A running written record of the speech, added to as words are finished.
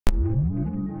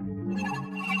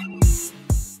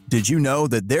Did you know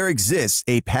that there exists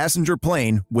a passenger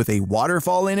plane with a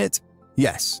waterfall in it?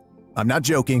 Yes, I'm not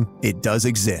joking, it does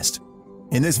exist.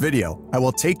 In this video, I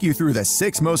will take you through the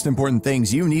 6 most important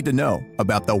things you need to know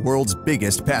about the world's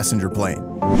biggest passenger plane.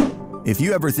 If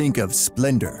you ever think of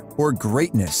splendor or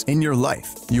greatness in your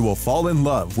life, you will fall in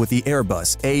love with the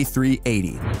Airbus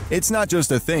A380. It's not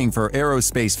just a thing for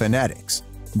aerospace fanatics,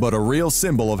 but a real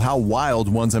symbol of how wild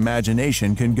one's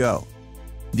imagination can go.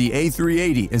 The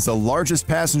A380 is the largest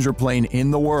passenger plane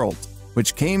in the world,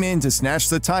 which came in to snatch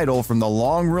the title from the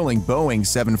long-ruling Boeing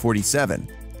 747.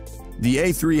 The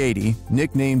A380,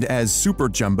 nicknamed as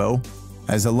Superjumbo,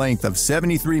 has a length of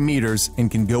 73 meters and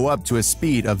can go up to a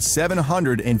speed of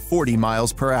 740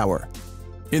 miles per hour.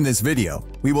 In this video,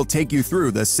 we will take you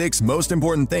through the 6 most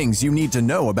important things you need to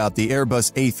know about the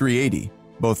Airbus A380,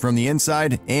 both from the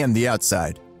inside and the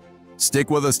outside.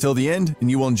 Stick with us till the end and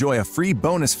you will enjoy a free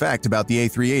bonus fact about the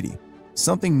A380,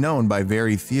 something known by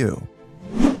very few.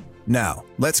 Now,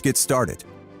 let's get started.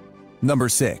 Number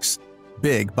 6.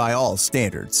 Big by all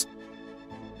standards.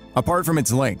 Apart from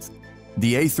its length,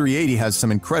 the A380 has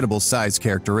some incredible size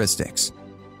characteristics.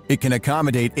 It can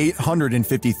accommodate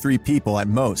 853 people at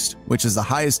most, which is the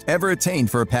highest ever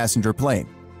attained for a passenger plane.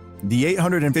 The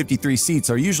 853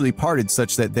 seats are usually parted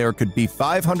such that there could be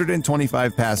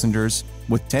 525 passengers,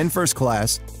 with 10 first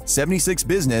class, 76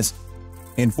 business,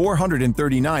 and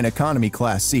 439 economy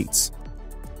class seats.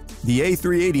 The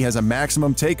A380 has a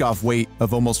maximum takeoff weight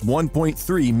of almost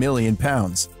 1.3 million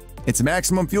pounds. Its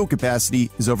maximum fuel capacity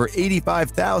is over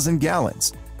 85,000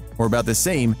 gallons, or about the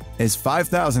same as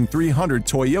 5,300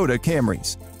 Toyota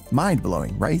Camrys.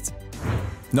 Mind-blowing, right?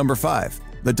 Number 5.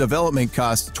 The development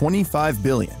cost $25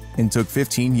 billion and took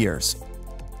 15 years.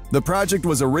 The project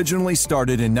was originally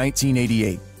started in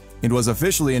 1988 and was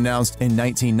officially announced in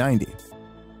 1990.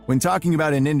 When talking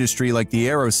about an industry like the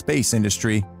aerospace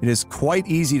industry, it is quite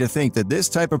easy to think that this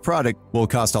type of product will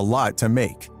cost a lot to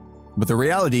make. But the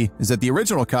reality is that the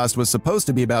original cost was supposed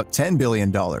to be about $10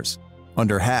 billion,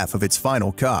 under half of its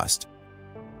final cost.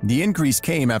 The increase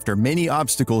came after many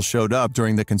obstacles showed up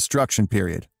during the construction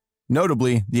period,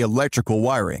 notably the electrical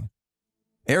wiring.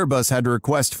 Airbus had to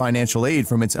request financial aid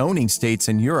from its owning states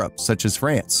in Europe, such as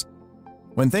France.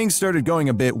 When things started going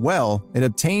a bit well, it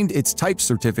obtained its type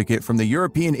certificate from the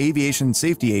European Aviation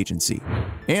Safety Agency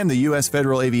and the U.S.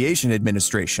 Federal Aviation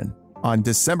Administration on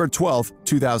December 12,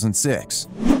 2006.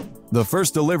 The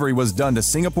first delivery was done to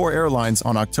Singapore Airlines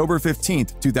on October 15,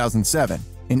 2007,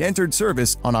 and entered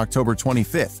service on October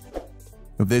 25th.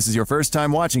 If this is your first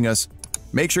time watching us,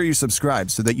 make sure you subscribe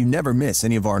so that you never miss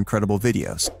any of our incredible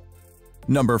videos.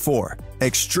 Number 4.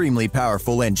 Extremely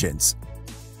powerful engines.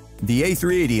 The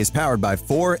A380 is powered by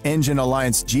 4 Engine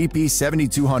Alliance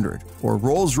GP7200 or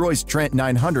Rolls-Royce Trent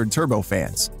 900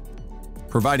 turbofans,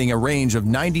 providing a range of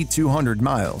 9,200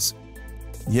 miles.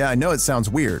 Yeah, I know it sounds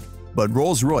weird, but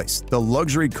Rolls-Royce, the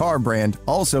luxury car brand,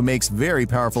 also makes very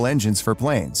powerful engines for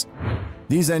planes.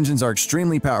 These engines are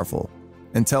extremely powerful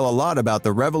and tell a lot about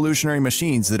the revolutionary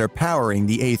machines that are powering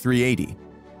the A380.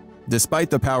 Despite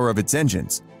the power of its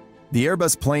engines, the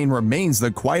Airbus plane remains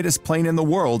the quietest plane in the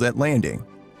world at landing.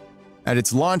 At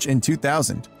its launch in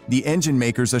 2000, the engine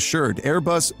makers assured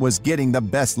Airbus was getting the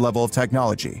best level of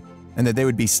technology and that they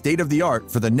would be state-of-the-art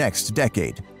for the next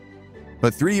decade.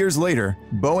 But 3 years later,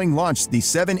 Boeing launched the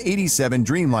 787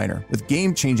 Dreamliner with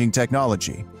game-changing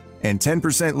technology and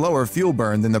 10% lower fuel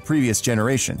burn than the previous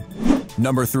generation.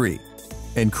 Number 3.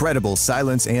 Incredible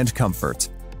silence and comfort.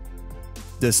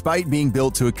 Despite being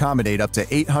built to accommodate up to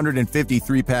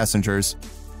 853 passengers,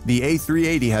 the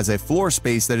A380 has a floor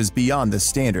space that is beyond the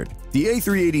standard. The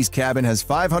A380's cabin has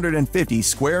 550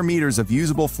 square meters of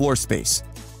usable floor space,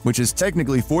 which is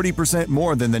technically 40%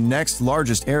 more than the next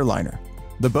largest airliner,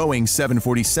 the Boeing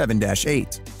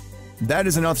 747-8. That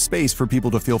is enough space for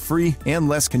people to feel free and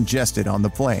less congested on the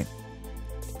plane.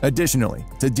 Additionally,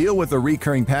 to deal with the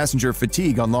recurring passenger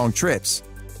fatigue on long trips,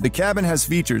 the cabin has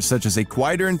features such as a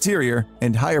quieter interior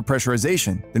and higher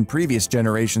pressurization than previous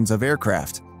generations of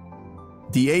aircraft.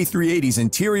 The A380's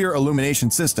interior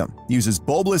illumination system uses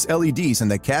bulbous LEDs in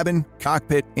the cabin,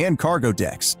 cockpit, and cargo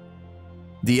decks.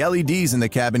 The LEDs in the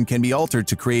cabin can be altered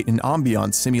to create an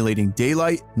ambiance simulating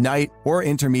daylight, night, or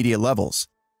intermediate levels.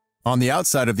 On the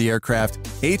outside of the aircraft,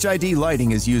 HID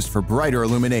lighting is used for brighter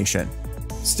illumination.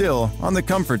 Still, on the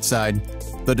comfort side,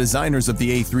 the designers of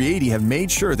the A380 have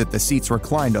made sure that the seats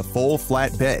recline to full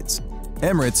flat beds.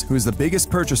 Emirates, who is the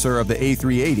biggest purchaser of the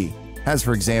A380, has,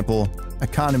 for example,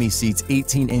 economy seats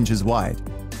 18 inches wide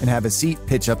and have a seat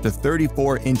pitch up to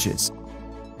 34 inches.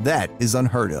 That is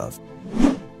unheard of.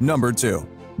 Number 2.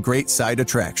 Great side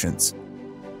attractions.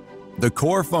 The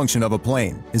core function of a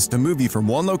plane is to move you from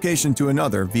one location to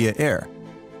another via air.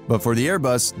 But for the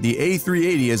Airbus, the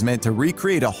A380 is meant to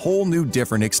recreate a whole new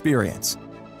different experience.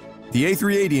 The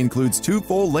A380 includes 2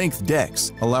 full-length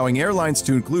decks, allowing airlines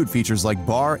to include features like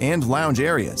bar and lounge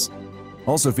areas,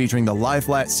 also featuring the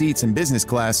lie-flat seats in business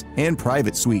class and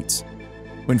private suites.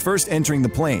 When first entering the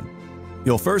plane,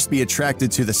 you'll first be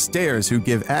attracted to the stairs who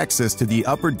give access to the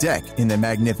upper deck in the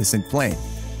magnificent plane.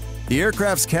 The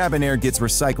aircraft's cabin air gets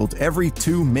recycled every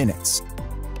 2 minutes.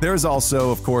 There is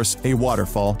also, of course, a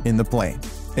waterfall in the plane,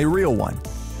 a real one,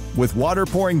 with water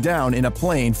pouring down in a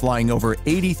plane flying over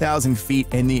 80,000 feet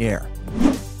in the air.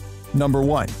 Number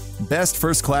 1. Best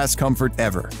first-class comfort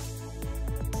ever.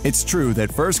 It's true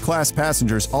that first-class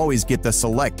passengers always get the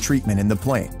select treatment in the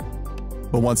plane.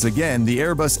 But once again, the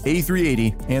Airbus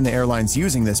A380 and the airlines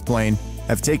using this plane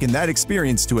have taken that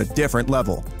experience to a different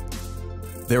level.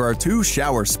 There are 2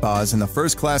 shower spas in the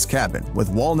first-class cabin with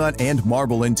walnut and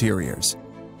marble interiors.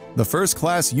 The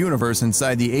first-class universe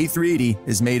inside the A380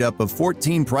 is made up of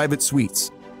 14 private suites,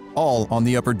 all on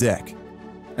the upper deck.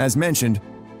 As mentioned,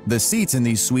 the seats in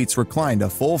these suites recline to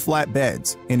full flat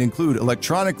beds and include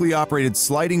electronically operated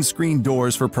sliding screen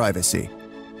doors for privacy.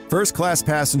 First-class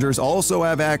passengers also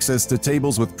have access to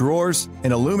tables with drawers,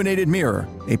 an illuminated mirror,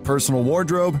 a personal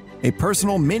wardrobe, a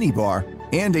personal minibar,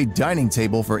 and a dining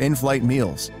table for in-flight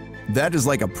meals. That is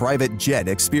like a private jet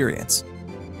experience.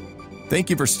 Thank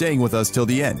you for staying with us till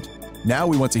the end. Now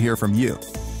we want to hear from you.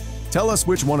 Tell us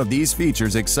which one of these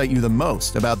features excite you the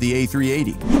most about the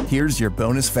A380. Here's your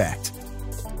bonus fact.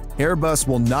 Airbus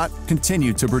will not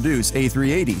continue to produce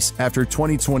A380s after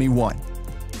 2021.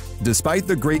 Despite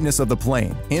the greatness of the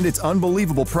plane and its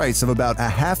unbelievable price of about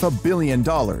 $500 million,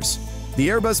 the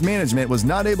Airbus management was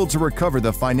not able to recover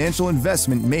the financial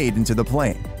investment made into the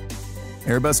plane.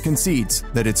 Airbus concedes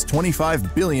that its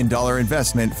 $25 billion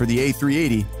investment for the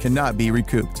A380 cannot be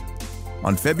recouped.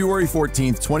 On February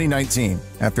 14, 2019,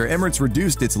 after Emirates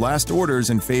reduced its last orders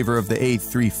in favor of the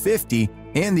A350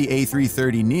 and the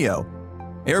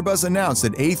A330neo, Airbus announced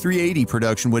that A380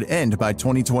 production would end by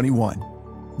 2021.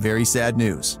 Very sad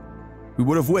news. We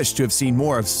would have wished to have seen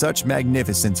more of such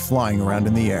magnificence flying around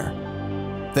in the air.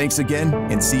 Thanks again,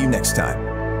 and see you next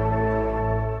time.